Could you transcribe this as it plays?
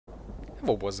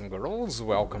Hello boys and girls,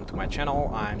 welcome to my channel.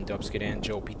 I'm the Obscure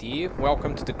Joe PT.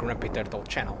 Welcome to the Grumpy Turtle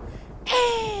channel.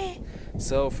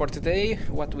 So for today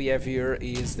what we have here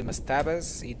is the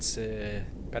Mastabas. It's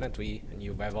apparently a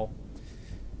new level.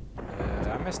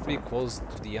 I must be close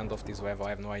to the end of this level, I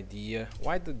have no idea.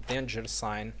 Why the danger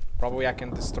sign? Probably I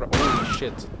can destroy... Holy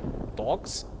shit!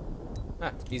 Dogs?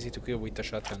 Ah, easy to kill with a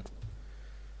shotgun.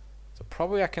 So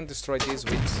probably I can destroy this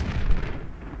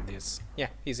with this. Yeah,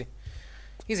 easy.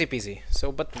 Easy peasy.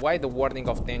 So, but why the warning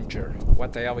of danger?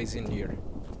 What the hell is in here?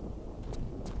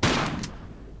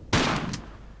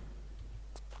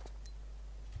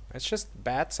 It's just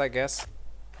bats, I guess.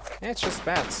 Yeah, it's just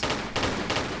bats.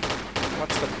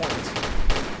 What's the point?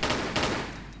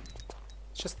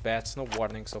 It's just bats, no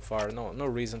warning so far. No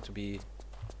reason to be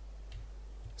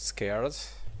scared,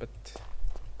 but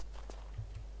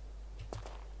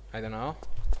I don't know.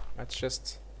 That's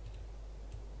just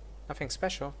nothing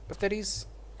special. But there is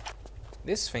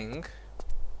this thing.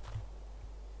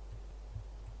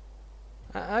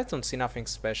 I don't see nothing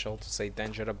special to say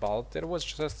danger about. There was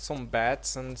just some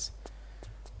bats, and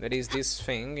there is this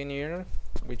thing in here,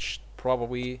 which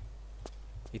probably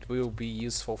it will be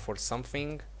useful for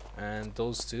something, and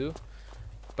those two.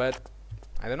 But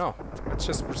I don't know. Let's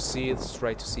just proceed,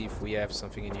 try to see if we have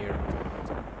something in here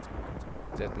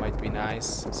that might be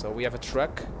nice. So we have a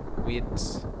truck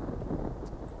with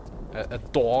a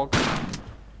dog,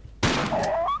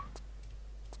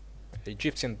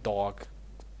 Egyptian dog.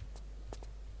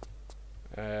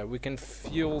 We can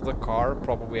fuel the car,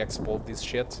 probably explode this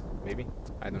shit, maybe,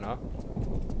 I don't know.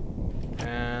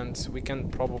 And we can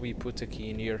probably put a key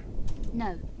in here.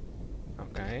 No.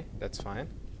 Okay, that's fine.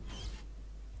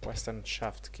 Western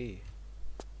shaft key.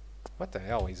 What the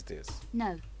hell is this?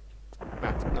 No.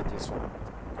 Ah, not this one.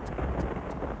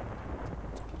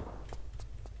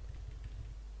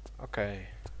 Okay.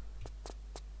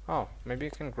 Oh, maybe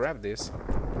you can grab this.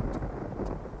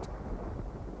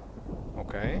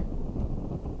 Okay.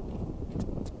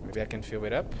 Maybe I can fill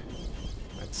it up.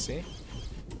 Let's see.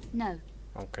 No.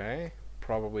 Okay.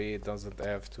 Probably it doesn't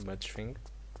have too much thing.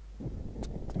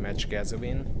 Too much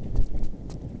gasoline.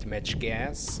 Too much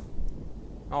gas.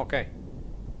 Okay.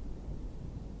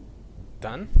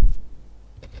 Done.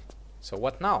 So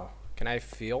what now? Can I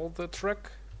fill the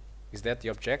truck? Is that the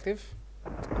objective?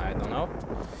 I don't know.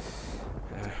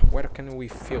 Where can we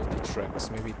fill the trucks?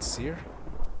 Maybe it's here?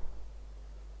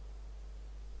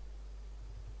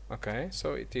 Okay,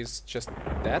 so it is just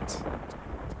that?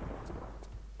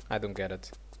 I don't get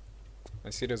it. I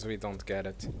seriously don't get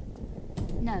it.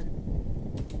 No.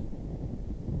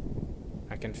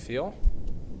 I can fill?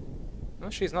 No,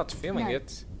 she's not filling No.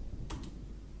 it.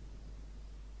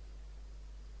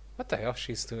 What the hell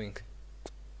she's doing?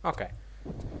 Okay.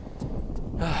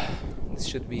 This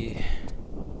should be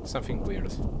something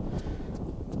weird.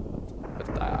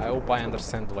 But I hope I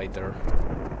understand later.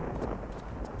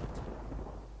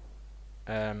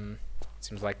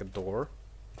 Seems like a door.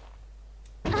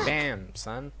 Bam,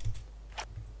 son.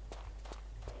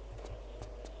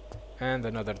 And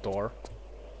another door.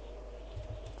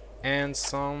 And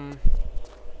some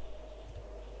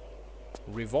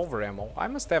revolver ammo. I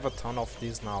must have a ton of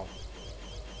these now.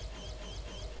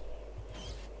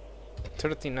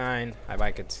 39, I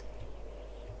like it.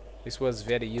 This was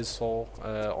very useful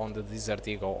on the Desert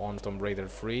Eagle on Tomb Raider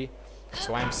 3.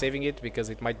 So I'm saving it because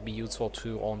it might be useful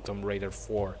too on Tomb Raider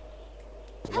 4.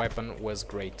 The weapon was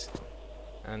great.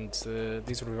 And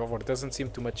this revolver doesn't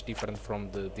seem too much different from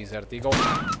the Desert Eagle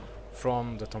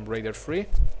from the Tomb Raider 3.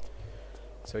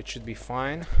 So it should be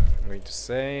fine. I'm going to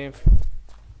save.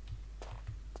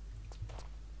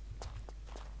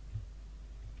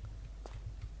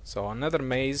 So another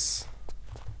maze.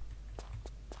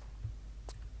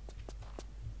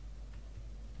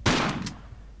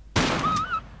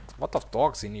 Lot of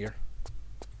dogs in here.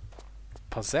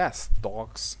 Possessed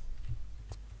dogs.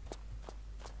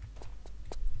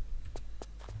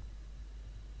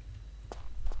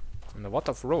 And a lot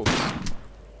of roads.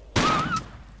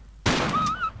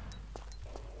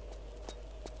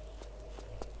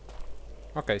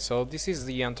 Okay, so this is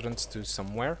the entrance to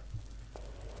somewhere.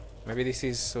 Maybe this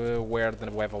is where the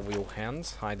level will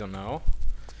end. I don't know.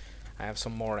 I have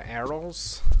some more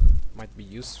arrows. Might be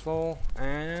useful.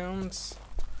 And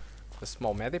a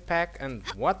small medipack. And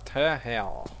what the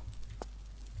hell?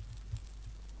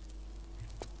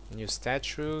 New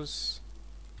statues.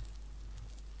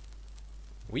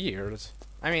 Weird.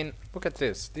 I mean, look at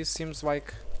this. This seems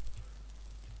like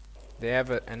they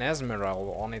have an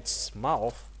emerald on its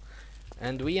mouth.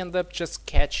 And we end up just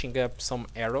catching up some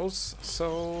arrows.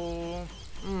 So,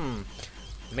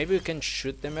 maybe we can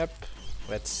shoot them up.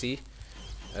 Let's see.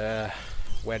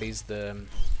 Where is the...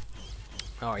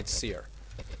 Oh, it's here.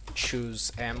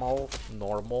 Choose ammo,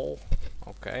 normal.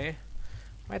 Okay.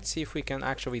 Let's see if we can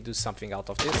actually do something out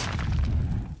of this.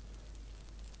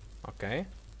 Okay.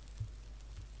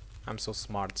 I'm so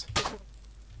smart.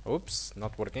 Oops,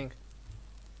 not working.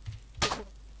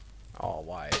 Oh,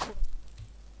 why?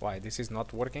 Why? This is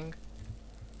not working?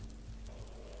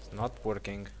 It's not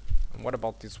working. And what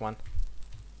about this one?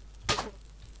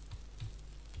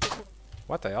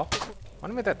 What the hell?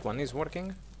 Only that one is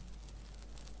working?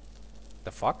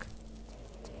 The fuck?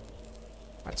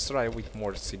 Let's try with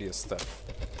more serious stuff.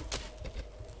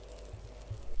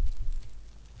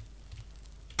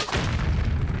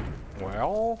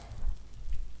 Well...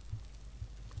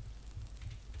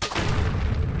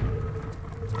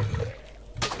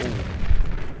 Ooh.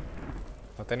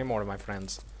 Not anymore, my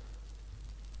friends.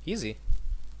 Easy.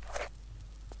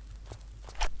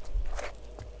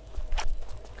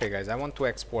 Okay guys, I want to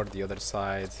explore the other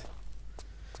side,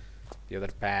 the other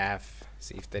path,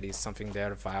 see if there is something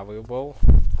there valuable,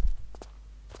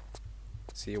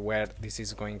 see where this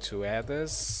is going to add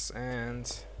us,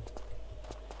 and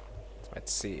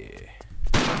let's see.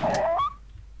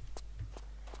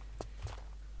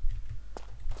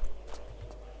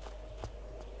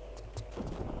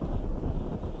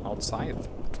 Outside?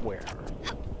 Where?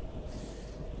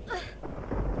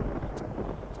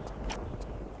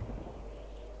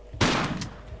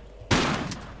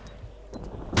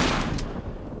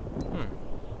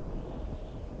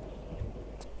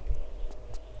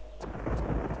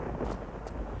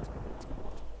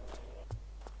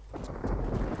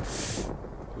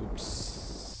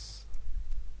 Oops.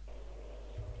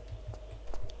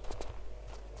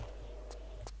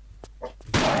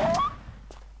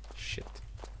 Shit.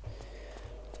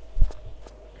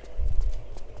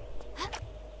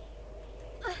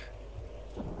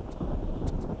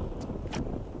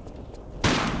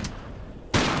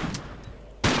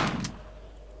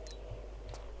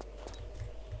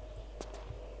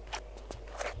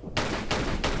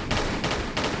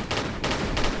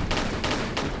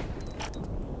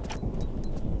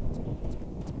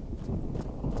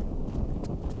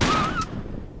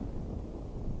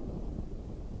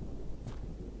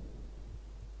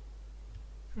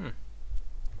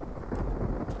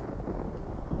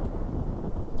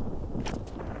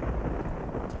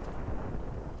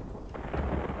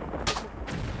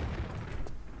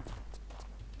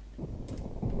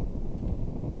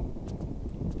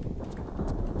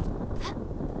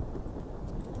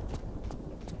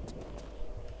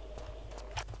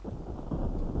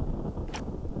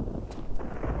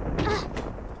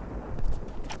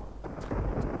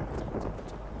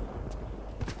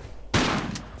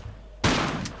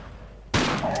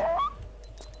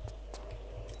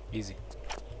 Easy.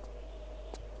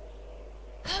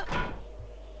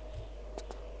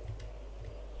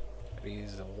 There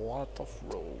is a lot of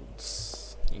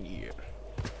roads in here.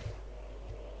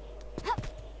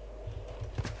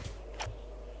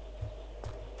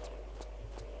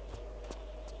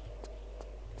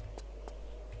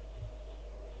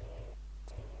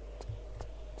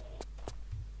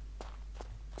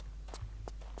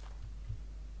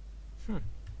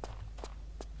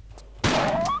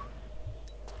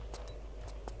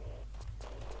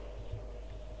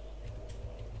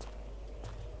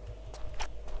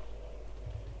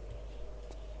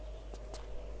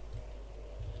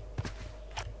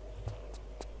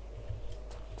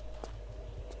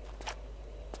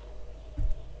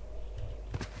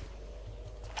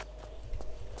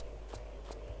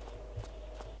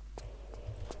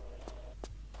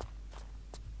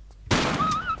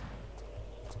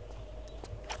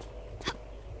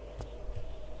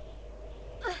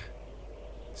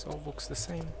 This all looks the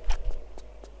same.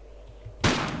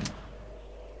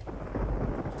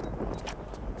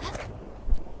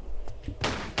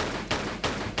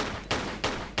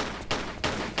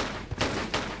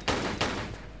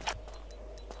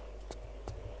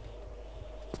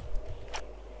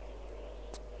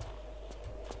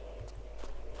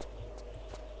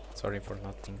 Sorry for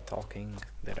not talking.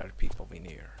 There are people in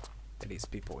here. There is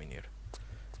people in here.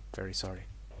 Very sorry.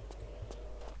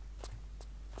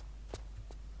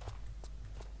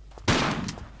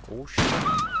 Oh shit.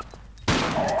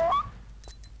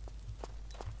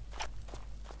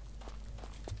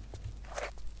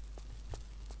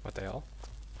 What the hell?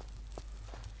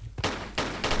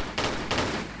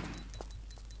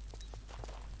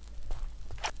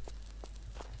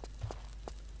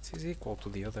 This is equal to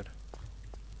the other.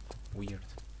 Weird.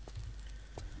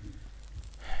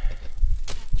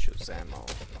 Choose ammo,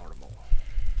 normal.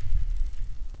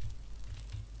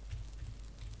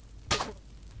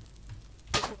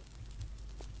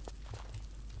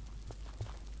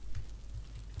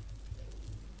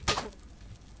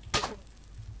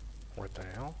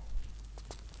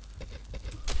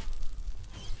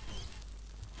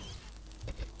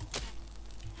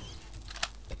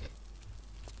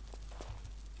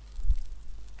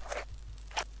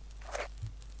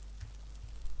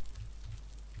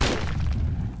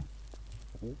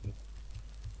 Ooh.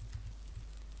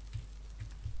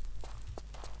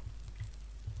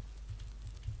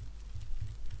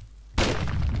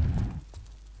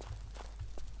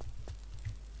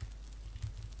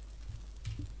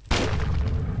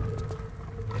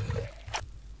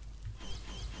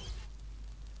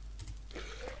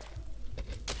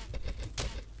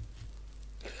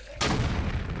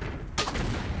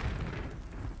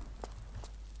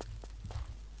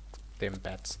 Damn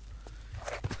bats.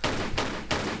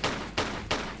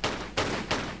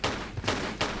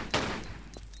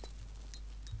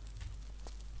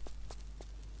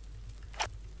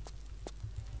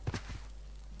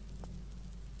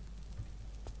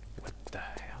 What the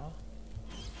hell?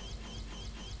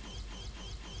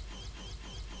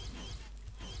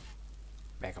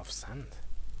 Bag of sand?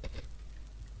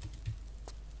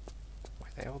 Why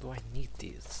the hell do I need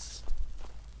this?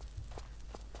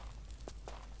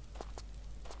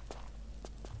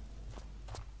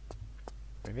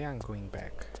 Maybe I'm going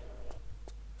back.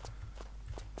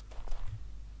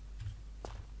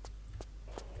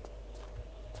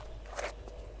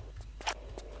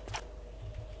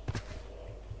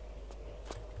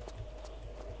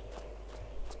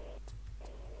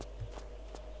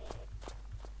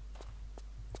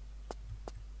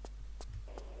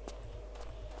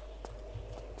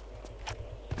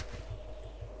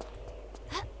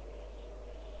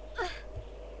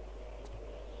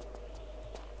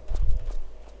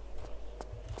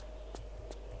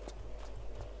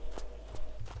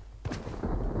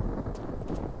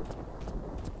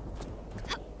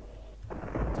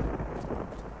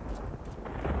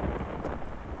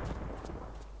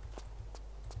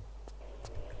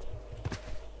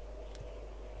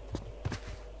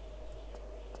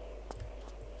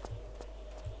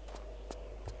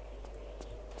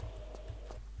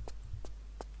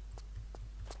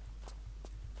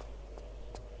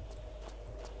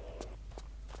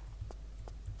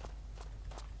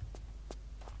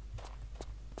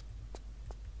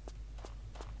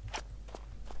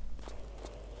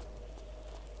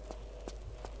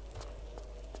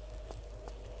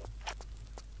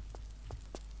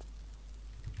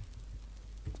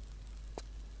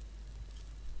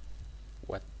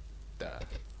 What the?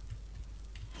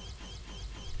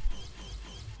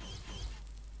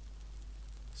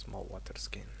 Small water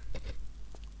skin.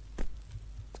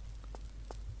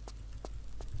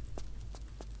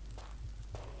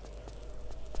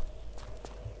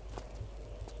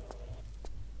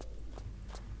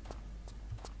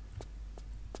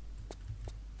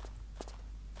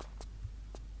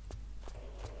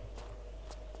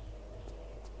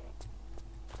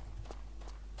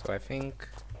 So I think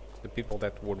the people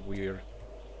that were weird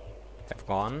have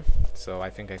gone, so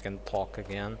I think I can talk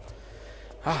again.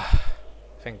 Ah,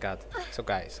 thank God. So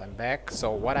guys, I'm back.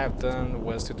 So what I've done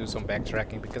was to do some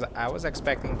backtracking because I was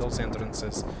expecting those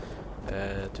entrances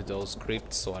to those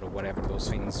crypts or whatever those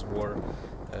things were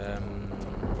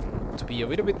to be a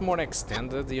little bit more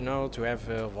extended, you know, to have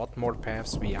a lot more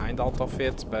paths behind out of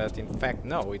it, but in fact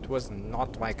no, it was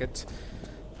not like it.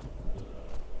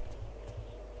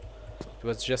 It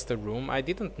was just a room. I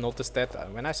didn't notice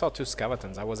that when I saw two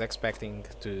skeletons. I was expecting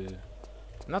to...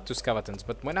 Not two skeletons,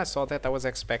 but when I saw that I was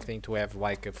expecting to have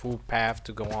like a full path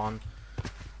to go on.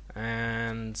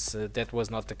 And that was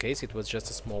not the case. It was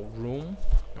just a small room.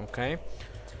 Okay.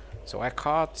 So I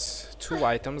caught two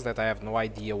items that I have no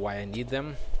idea why I need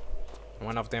them.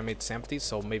 One of them it's empty,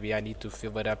 so maybe I need to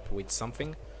fill it up with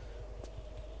something.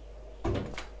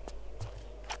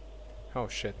 Oh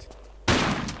shit.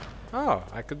 Oh,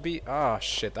 I could be... Oh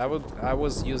shit, I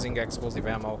was using explosive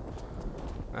ammo.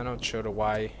 I'm not sure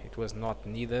why it was not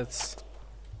needed.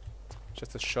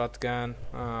 Just a shotgun.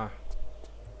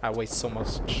 I waste so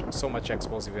much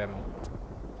explosive ammo.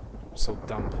 So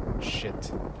dumb.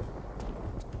 Shit.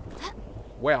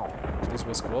 Well, this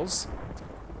was close.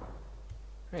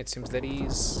 It seems that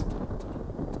is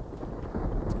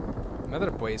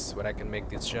another place where I can make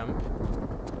this jump.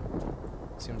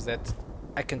 Seems that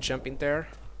I can jump in there.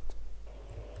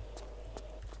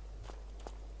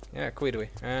 Yeah, clearly.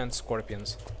 And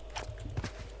scorpions.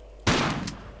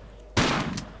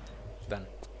 Done.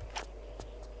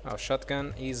 Oh,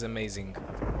 shotgun is amazing.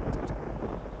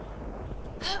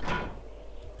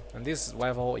 And this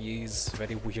level is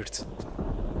very weird.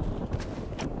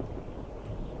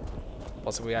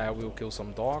 Possibly I will kill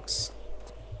some dogs.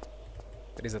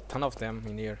 There is a ton of them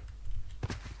in here.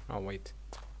 Oh, wait.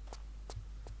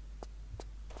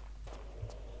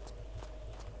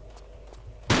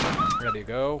 There you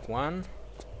go, one.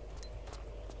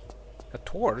 A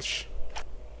torch?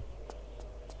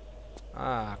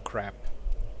 Ah, crap.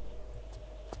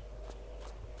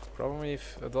 Problem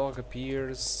if a dog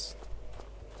appears,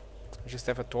 I just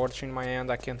have a torch in my hand,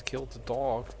 I can't kill the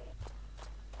dog.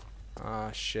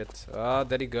 Ah, shit. Ah,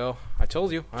 there you go. I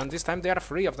told you. And this time there are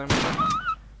 3 of them.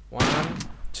 1,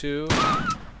 2,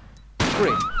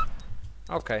 3.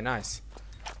 Okay, nice.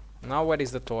 Now where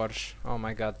is the torch? Oh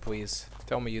my god, please.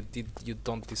 Tell me you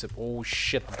don't disappear. Oh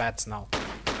shit, bats now.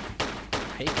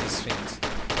 I hate these things.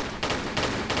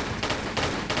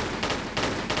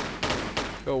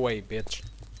 Go away, bitch.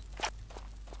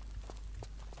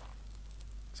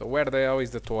 So where the hell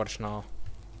is the torch now?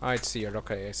 Ah, it's here.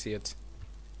 Okay, I see it.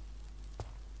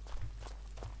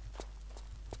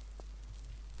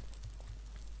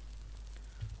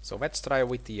 So let's try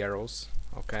with the arrows.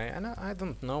 Okay, and I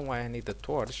don't know why I need the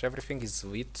torch. Everything is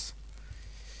lit.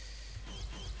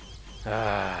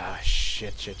 Ah,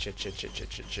 shit.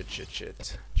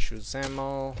 Choose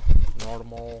ammo.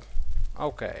 Normal.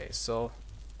 Okay, so...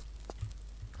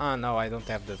 Ah, no, I don't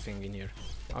have the thing in here.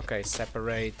 Okay,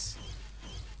 separate.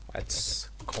 Let's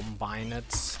combine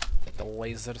it with the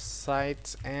laser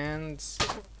sight and...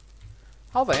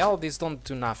 How the hell these don't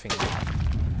do nothing?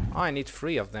 Oh, I need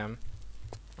 3 of them.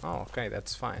 Oh, okay,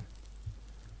 that's fine.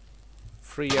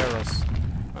 3 arrows.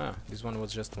 Ah, this one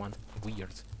was just 1.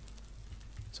 Weird.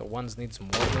 So one needs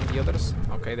more than the others.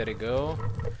 Okay, there you go.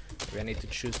 Maybe I need to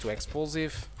choose 2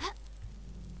 explosive.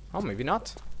 Oh, maybe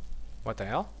not. What the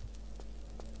hell?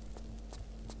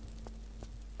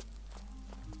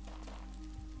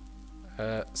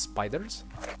 Spiders?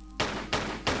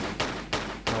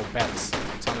 No, bats.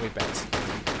 It's only bats.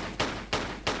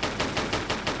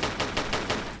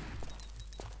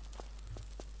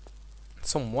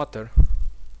 Some water.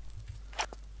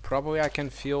 Probably I can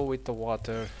fill with the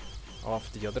water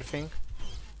of the other thing.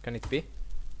 Can it be?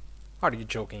 Are you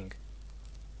joking?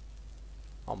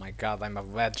 Oh my god, I'm a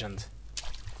legend.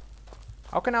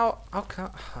 How can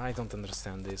I don't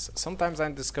understand this. Sometimes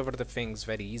I discover the things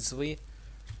very easily,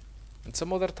 and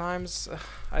some other times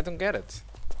I don't get it.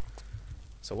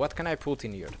 So what can I put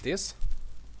in here? This?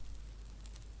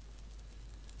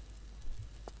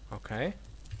 Okay.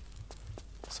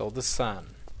 So the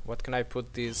sun. What can I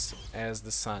put this as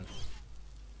the sun?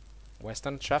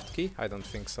 Western shaft key? I don't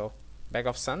think so. Bag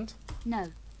of sand? No.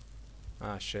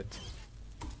 Ah, shit.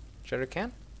 Jerry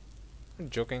can?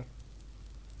 I'm joking.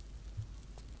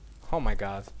 Oh my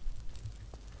god.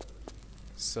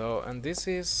 So, and this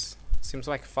is... Seems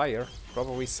like fire.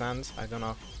 Probably sand. I don't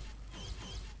know.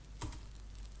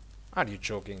 Are you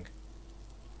joking?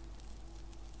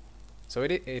 So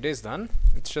it is done.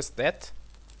 It's just that.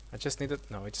 I just need it.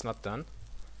 No, it's not done.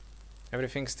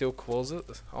 Everything's still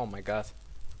closed. Oh my god.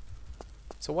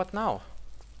 So what now?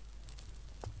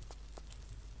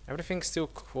 Everything's still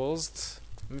closed.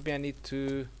 Maybe I need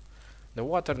to... The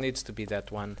water needs to be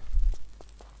that one.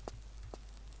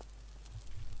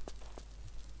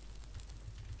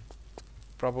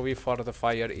 Probably for the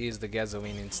fire is the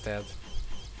gasoline instead.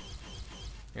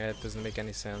 Yeah, it doesn't make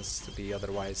any sense to be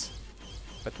otherwise.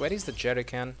 But where is the jerry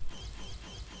can?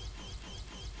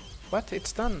 What?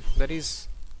 It's done. That is...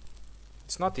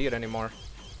 It's not here anymore.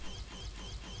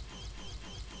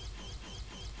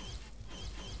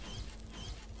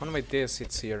 One with this,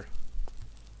 it's here.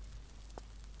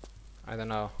 I don't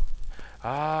know.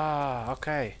 Ah,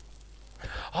 okay.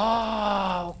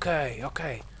 Ah, okay,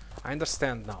 okay. I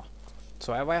understand now.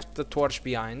 So I left the torch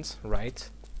behind, right?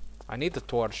 I need the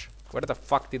torch. Where the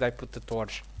fuck did I put the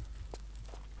torch?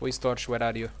 Who is torch? Where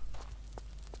are you?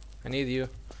 I need you.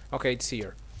 Okay, it's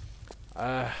here.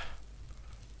 I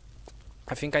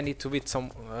think I need to lit some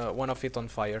one of it on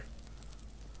fire.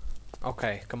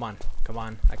 Okay, come on, come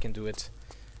on, I can do it.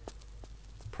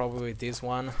 Probably this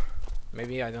one.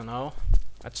 Maybe, I don't know.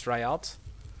 Let's try out.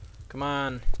 Come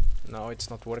on. No, it's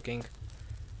not working.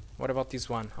 What about this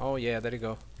one? Oh yeah, there you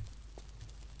go.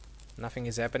 Nothing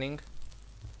is happening.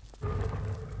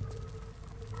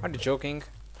 Are you joking?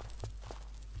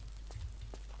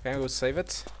 Can we save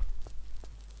it?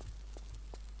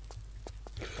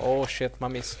 Oh shit,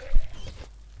 mummies.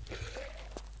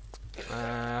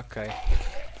 Okay.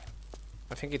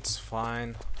 I think it's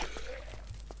fine.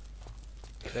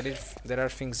 There are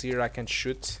things here I can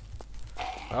shoot.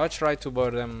 I'll try to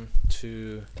lure them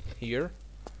to here.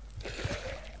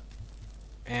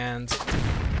 And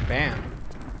bam!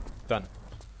 Done.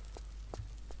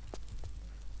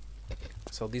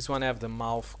 So this one have the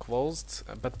mouth closed,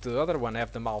 but the other one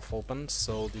have the mouth open,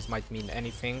 so this might mean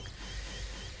anything.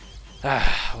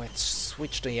 Let's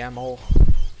switch the ammo.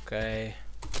 Okay,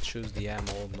 choose the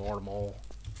ammo, normal.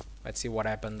 Let's see what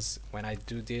happens when I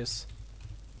do this.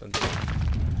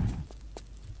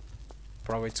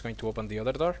 Probably it's going to open the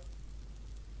other door.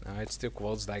 No, it's still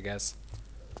closed, I guess.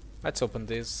 Let's open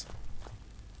this.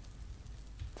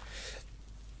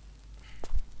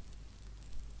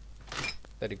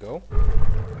 There you go.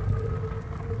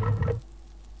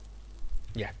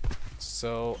 Yeah.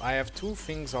 So I have two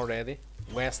things already.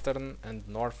 Western and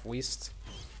northwest.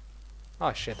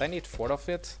 Oh shit, I need 4 of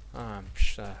it. I'm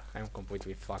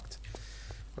completely fucked.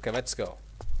 Okay, let's go.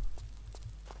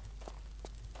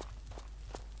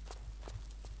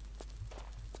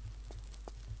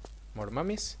 More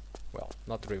mummies? Well,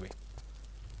 not really.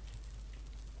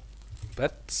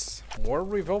 But more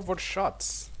revolver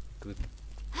shots. Good.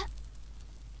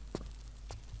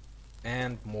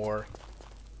 And more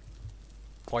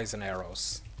poison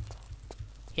arrows.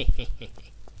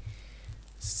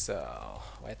 So,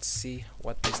 let's see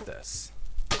what this does.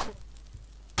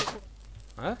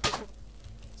 Huh?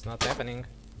 It's not happening.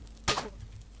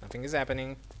 Nothing is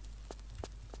happening.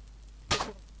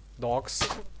 Dogs.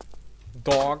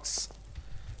 Dogs.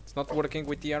 It's not working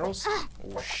with the arrows.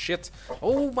 Oh shit.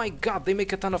 Oh my god, they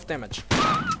make a ton of damage.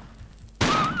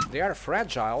 They are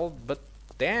fragile, but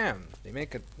damn, they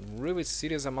make a really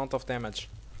serious amount of damage.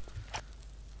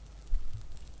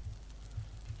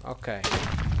 Okay.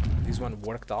 This one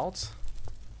worked out.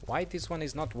 Why this one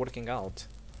is not working out?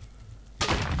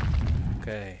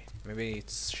 Okay, maybe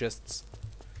it's just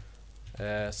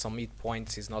some hit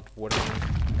points is not working.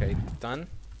 Okay, done.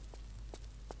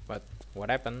 But what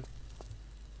happened?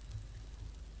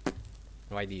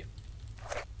 No idea.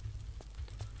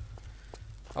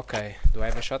 Okay, do I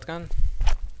have a shotgun?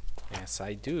 Yes,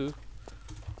 I do.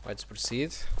 Let's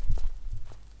proceed.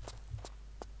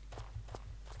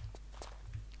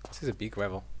 This is a big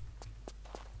level.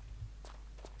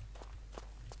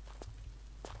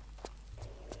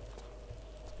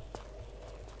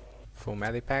 Full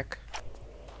medipack.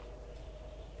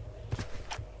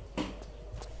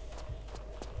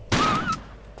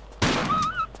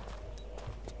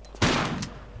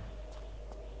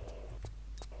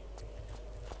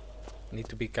 Need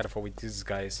to be careful with these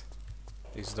guys.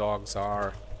 These dogs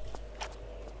are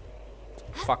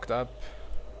fucked up.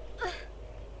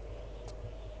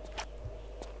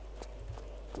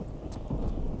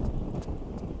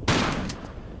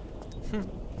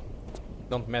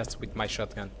 Don't mess with my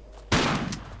shotgun.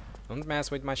 Don't mess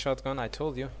with my shotgun, I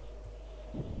told you.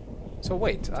 So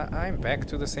wait, I'm back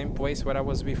to the same place where I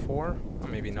was before? Or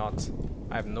maybe not.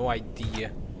 I have no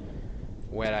idea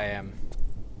where I am.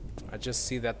 I just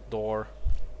see that door.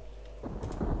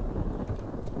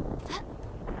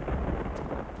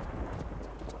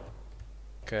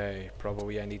 Okay,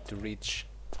 probably I need to reach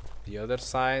the other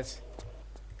side.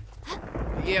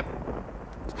 Yep.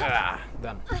 Ah,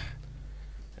 done.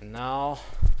 And now,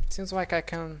 it seems like I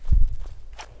can...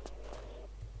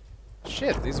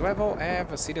 Shit, this level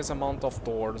have a serious amount of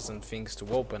doors and things to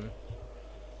open.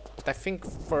 But I think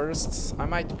first I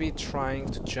might be trying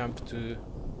to jump to...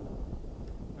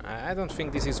 I don't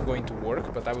think this is going to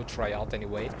work, but I will try out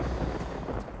anyway.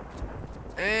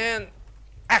 And...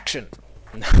 action!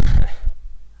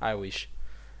 I wish.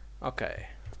 Okay,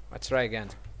 let's try again.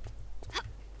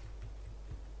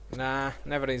 Nah,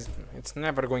 never is. It's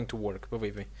never going to work,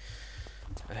 believe me.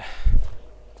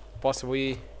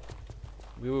 Possibly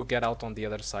we will get out on the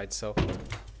other side, so...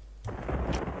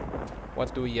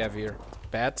 What do we have here?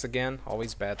 Bats again?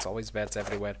 Always bats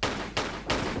everywhere.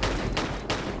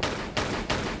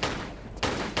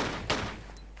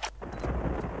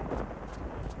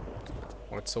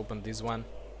 Let's open this one.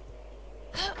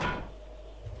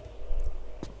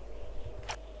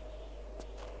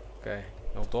 Okay,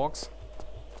 no dogs.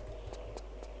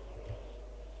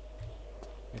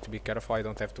 Need to be careful, I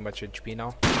don't have too much HP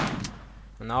now.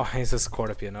 And now he's a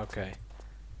scorpion, okay.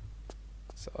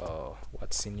 So,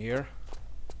 what's in here?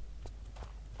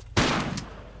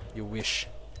 You wish.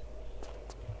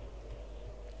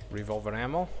 Revolver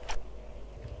ammo.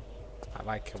 I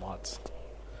like it a lot.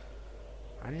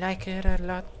 I like it a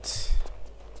lot. So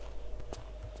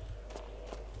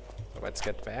let's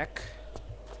get back.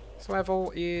 This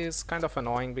level is kind of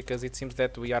annoying because it seems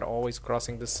that we are always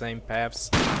crossing the same paths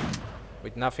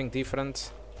with nothing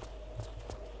different,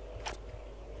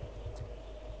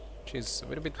 which is a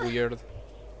little bit weird.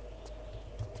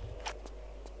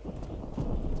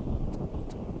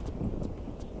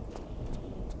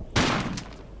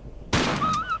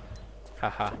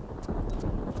 Haha.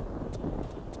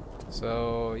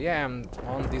 So yeah, I'm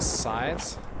on this side.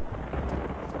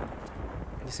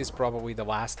 This is probably the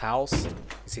last house.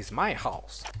 This is my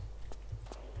house.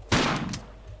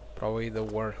 Probably the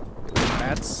war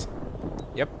bats.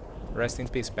 Yep, rest in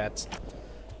peace, bats.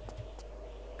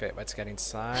 Okay, let's get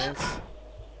inside.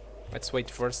 Let's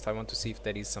wait first. I want to see if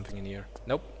there is something in here.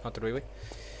 Nope, not really.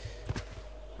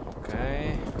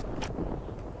 Okay.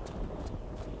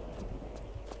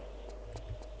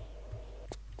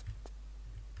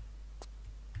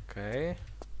 Okay.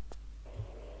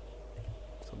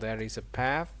 So there is a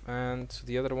path, and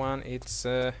the other one it's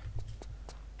a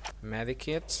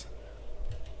medikit.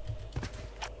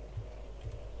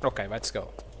 Okay, let's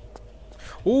go.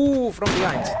 Ooh, from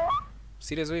behind.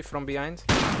 Seriously, from behind?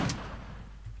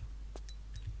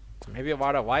 Maybe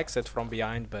Avara likes it from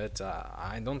behind, but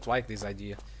I don't like this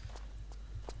idea.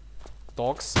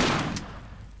 Dogs.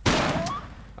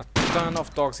 A ton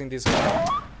of dogs in this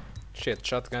hall. Shit,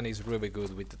 shotgun is really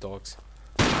good with the dogs.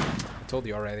 I told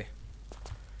you already.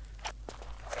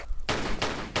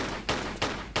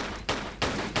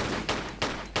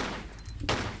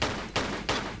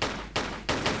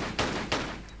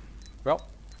 Well,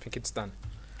 I think it's done.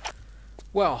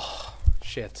 Well,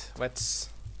 shit, let's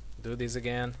do this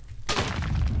again.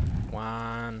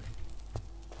 1,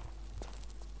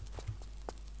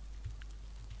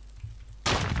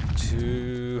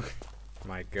 2,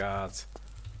 my god,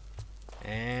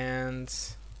 and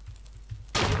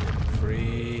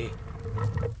 3.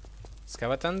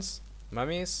 Skeletons?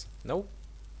 Mummies? No.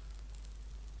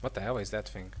 What the hell is that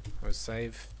thing? I will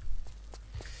save.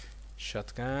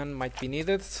 Shotgun might be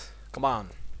needed. Come on.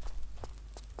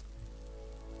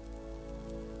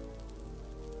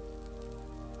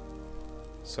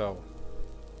 So,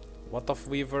 lot of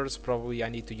levers. Probably I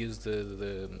need to use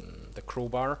the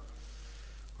crowbar,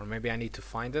 or maybe I need to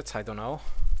find it. I don't know.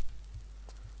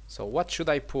 So what should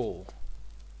I pull?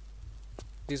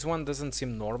 This one doesn't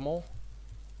seem normal.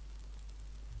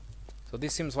 So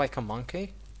this seems like a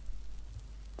monkey,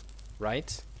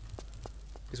 right?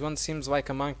 This one seems like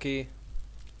a monkey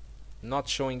not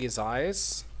showing his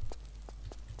eyes,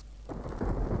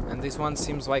 and this one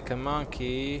seems like a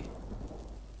monkey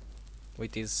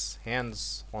with his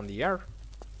hands on the air.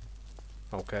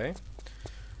 Okay,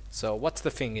 so what's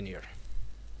the thing in here?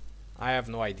 I have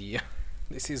no idea.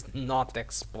 This is not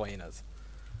explained.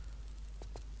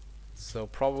 So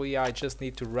probably I just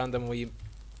need to randomly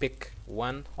pick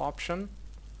one option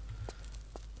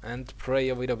and pray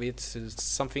a little bit to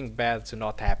something bad to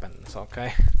not happen.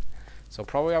 Okay. So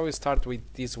probably I will start with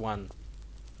this one,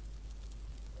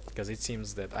 because it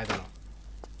seems that, I don't know.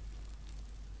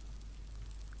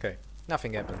 Okay,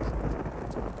 nothing happened.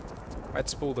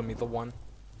 Let's pull the middle one.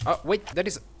 Oh wait, there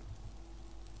is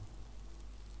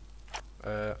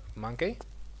monkey?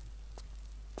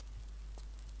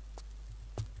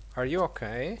 Are you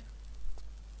okay?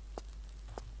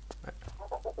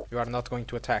 You are not going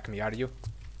to attack me, are you?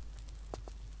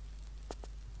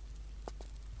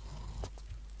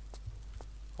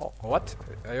 Oh, what?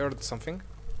 I heard something.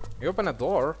 You open a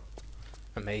door?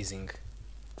 Amazing.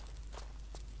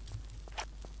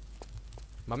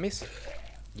 Mummies?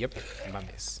 Yep,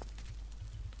 mummies.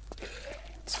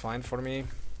 It's fine for me.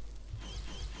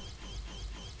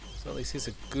 So this is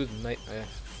a good night.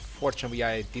 Fortunately,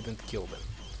 I didn't kill them.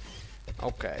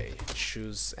 Okay,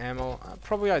 choose ammo.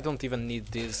 Probably I don't even need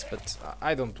this, but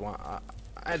I don't want.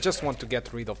 I just want to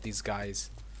get rid of these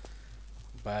guys.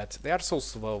 But they are so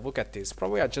slow. Look at this.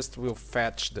 Probably I just will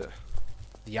fetch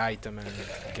the item and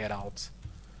get out.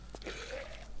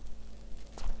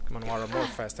 Come on, Wara, more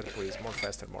faster, please. More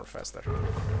faster, more faster.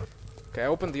 Okay, I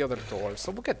opened the other door.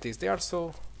 So look at this. They are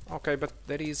so. Okay, but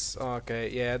there is. Okay,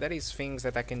 yeah, there is things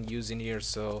that I can use in here.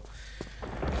 So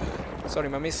sorry,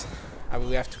 mummies. I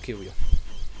will have to kill you.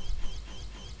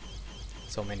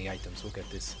 So many items, look at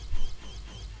this.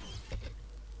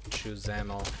 Choose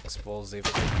ammo, explosive.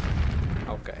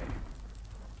 Okay.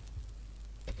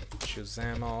 Choose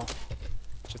ammo.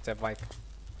 Just have like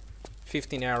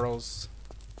 15 arrows.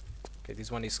 Okay,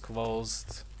 this one is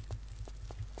closed.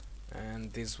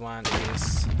 And this one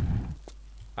is...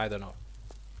 I don't know.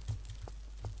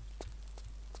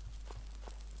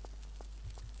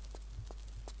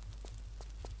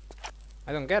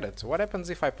 I don't get it. What happens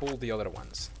if I pull the other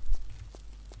ones?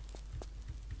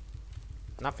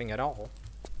 Nothing at all.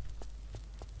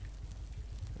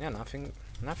 Yeah,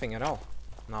 nothing at all.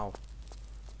 No.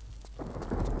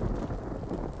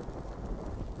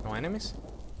 No enemies?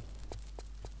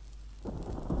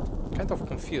 Kind of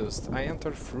confused. I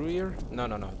enter through here? No,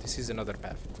 this is another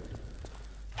path.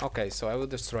 Okay, so I will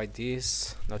destroy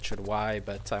this. Not sure why,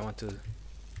 but I want to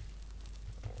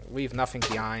leave nothing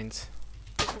behind.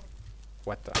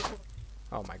 What the?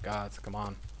 Oh my god, come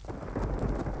on.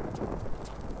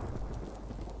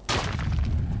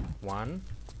 1.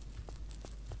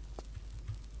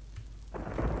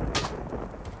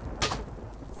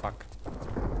 Fuck.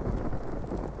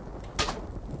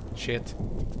 Shit.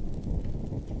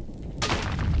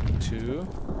 2.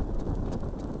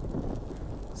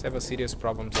 Let's have a serious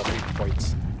problems of weak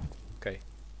points. Okay.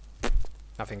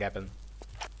 Nothing happened.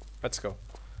 Let's go.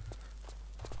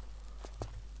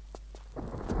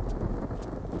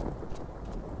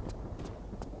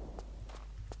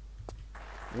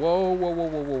 Whoa, whoa, whoa,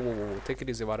 whoa, whoa, whoa, whoa. Take it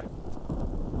easy, water.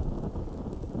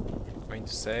 Going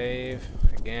to save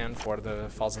again for the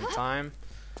 1000th time.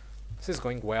 This is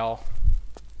going well.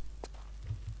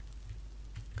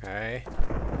 Okay.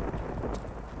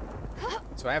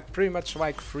 So I have pretty much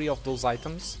like 3 of those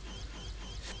items.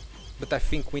 But I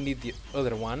think we need the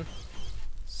other one.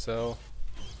 So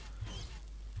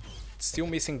still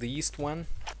missing the east one.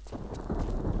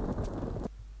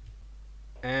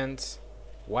 And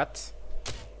what?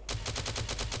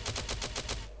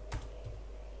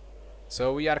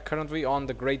 So we are currently on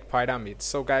the Great Pyramid.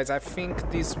 So guys, I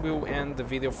think this will end the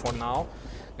video for now.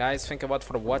 Guys, thank you a lot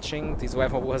for watching. This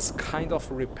level was kind of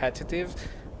repetitive,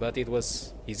 but it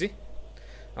was easy.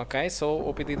 Okay, so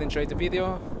hope you did enjoy the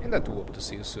video, and I do hope to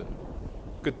see you soon.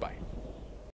 Goodbye.